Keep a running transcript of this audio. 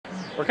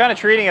we're kind of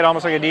treating it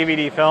almost like a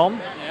DVD film.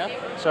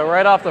 Yeah. So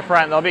right off the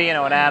front, there'll be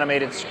an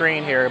animated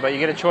screen here, but you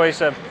get a choice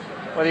of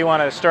whether you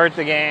want to start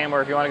the game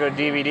or if you want to go to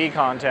DVD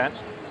content.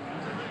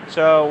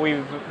 So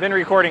we've been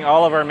recording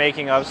all of our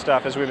making of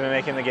stuff as we've been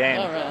making the game.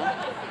 Oh,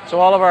 really? So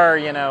all of our,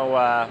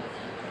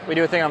 we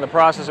do a thing on the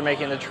process of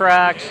making the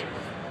tracks.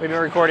 We've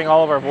been recording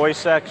all of our voice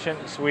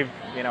sections.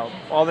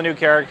 All the new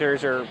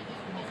characters are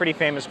pretty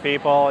famous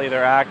people,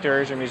 either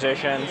actors or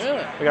musicians.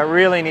 Really? We got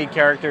really neat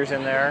characters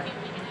in there.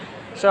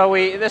 So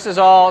it's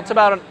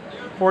about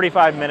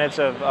 45 minutes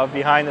of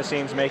behind the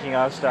scenes making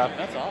of stuff.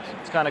 That's awesome.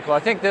 It's kind of cool.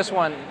 I think this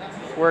one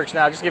works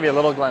now. Just to give you a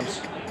little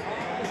glimpse.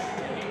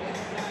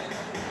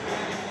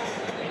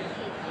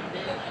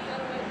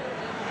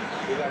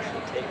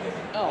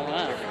 Oh,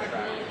 wow.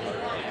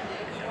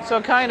 So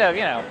kind of,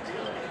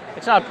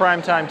 it's not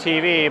primetime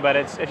TV, but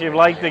if you've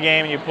liked the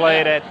game and you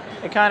played it,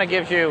 it kind of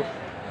gives you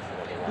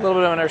a little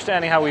bit of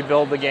understanding how we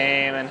build the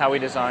game and how we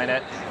design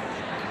it.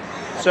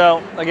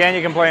 So again,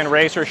 you can play in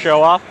race or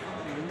show off,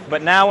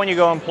 but now when you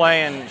go and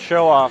play in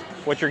show off,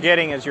 what you're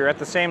getting is you're at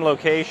the same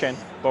location,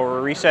 but we're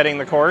resetting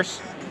the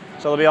course.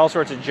 So there'll be all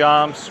sorts of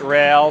jumps,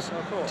 rails,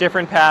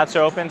 different paths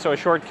open, so a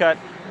shortcut.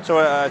 So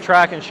a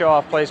track and show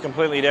off plays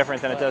completely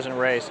different than it does in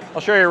race.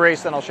 I'll show you a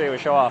race, then I'll show you a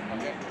show off.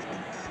 Okay.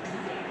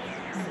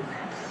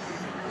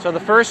 So the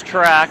first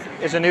track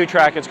is a new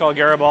track. It's called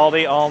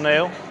Garibaldi, all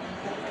new.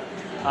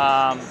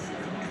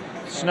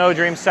 Snow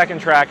Dream's second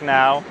track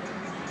now.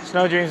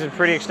 Snow Dream's been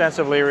pretty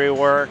extensively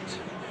reworked.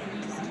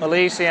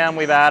 Elysium,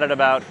 we've added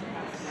about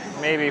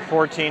maybe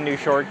 14 new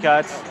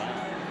shortcuts.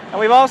 And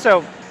we've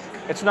also,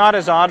 it's not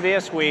as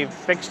obvious, we've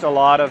fixed a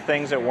lot of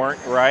things that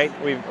weren't right.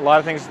 A lot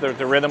of things,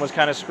 the rhythm was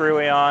kind of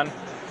screwy on.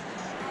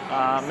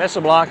 Mesa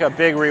Blanca,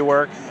 big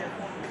rework.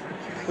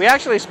 We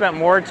actually spent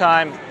more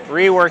time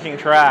reworking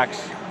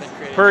tracks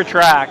per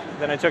track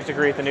than it took to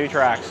create the new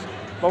tracks.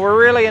 But we're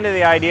really into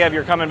the idea of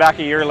you're coming back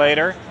a year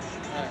later.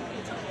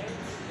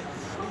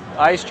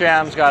 Ice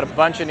Jam's got a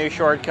bunch of new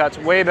shortcuts,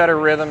 way better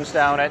rhythms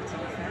down it.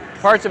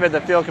 Parts of it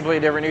that feel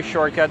completely different, new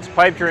shortcuts.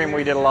 Pipe Dream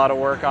we did a lot of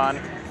work on.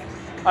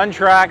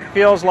 Untracked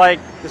feels like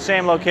the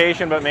same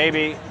location, but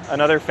maybe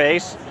another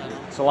face.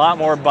 It's a lot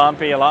more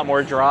bumpy, a lot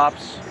more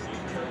drops.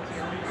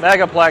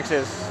 Megaplex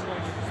is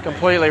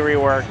completely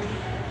reworked.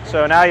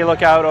 So now you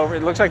look out over,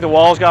 it looks like the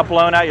walls got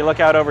blown out, you look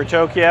out over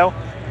Tokyo,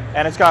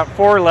 and it's got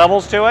 4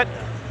 levels to it.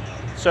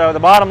 So the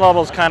bottom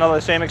level is kind of the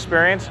same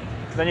experience.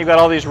 Then you've got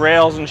all these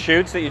rails and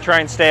chutes that you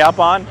try and stay up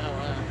on.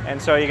 And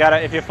so you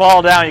gotta, if you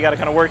fall down, you gotta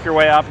kind of work your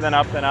way up, and then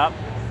up, then up.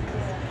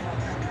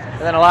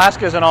 And then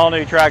Alaska's an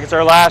all-new track. It's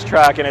our last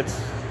track, and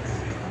it's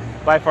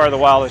by far the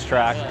wildest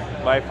track,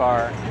 by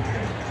far.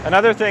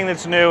 Another thing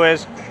that's new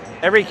is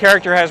every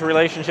character has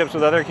relationships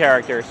with other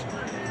characters.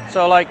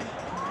 So like,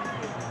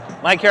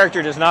 my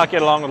character does not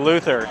get along with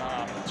Luther.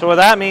 So what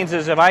that means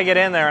is if I get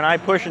in there and I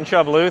push and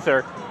shove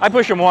Luther, I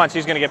push him once,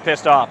 he's gonna get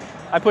pissed off.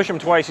 I push him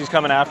twice, he's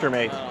coming after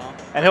me.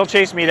 And he'll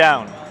chase me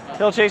down.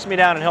 He'll chase me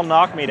down and he'll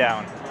knock me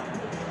down.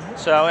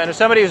 So, and if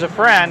somebody who's a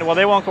friend, well,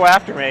 they won't go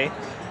after me.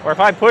 Or if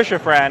I push a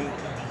friend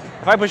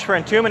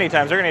too many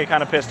times, they're gonna get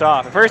kind of pissed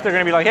off. At first they're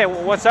gonna be like, hey,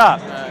 what's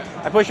up?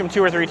 I push them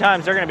 2 or 3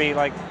 times, they're gonna be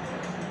like,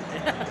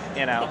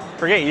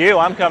 forget you,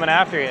 I'm coming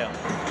after you.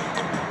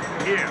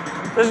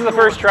 This is the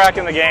first track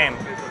in the game.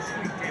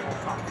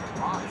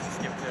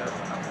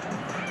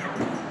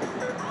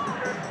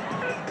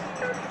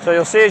 So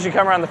you'll see as you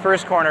come around the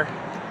first corner.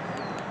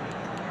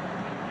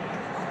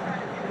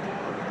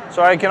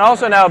 So I can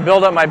also now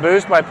build up my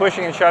boost by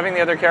pushing and shoving the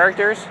other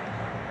characters.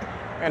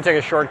 I'm going to take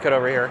a shortcut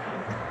over here.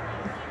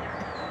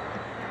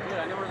 Dude,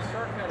 I know where the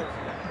shortcut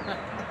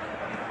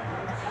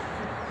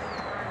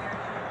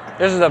is.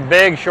 This is a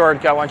big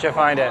shortcut once you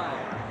find it.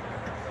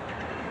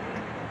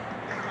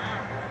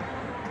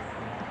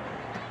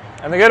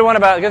 And the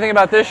good thing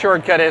about this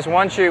shortcut is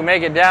once you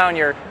make it down,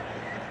 your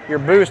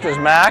boost is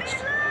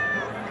maxed.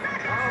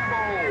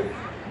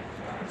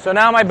 So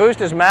now my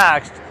boost is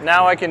maxed.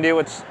 Now I can do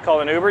what's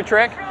called an Uber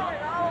trick.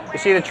 You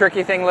see the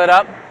tricky thing lit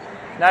up?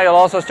 Now you'll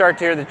also start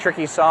to hear the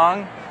tricky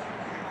song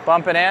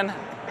bumping in.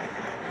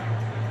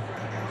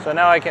 So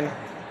now I can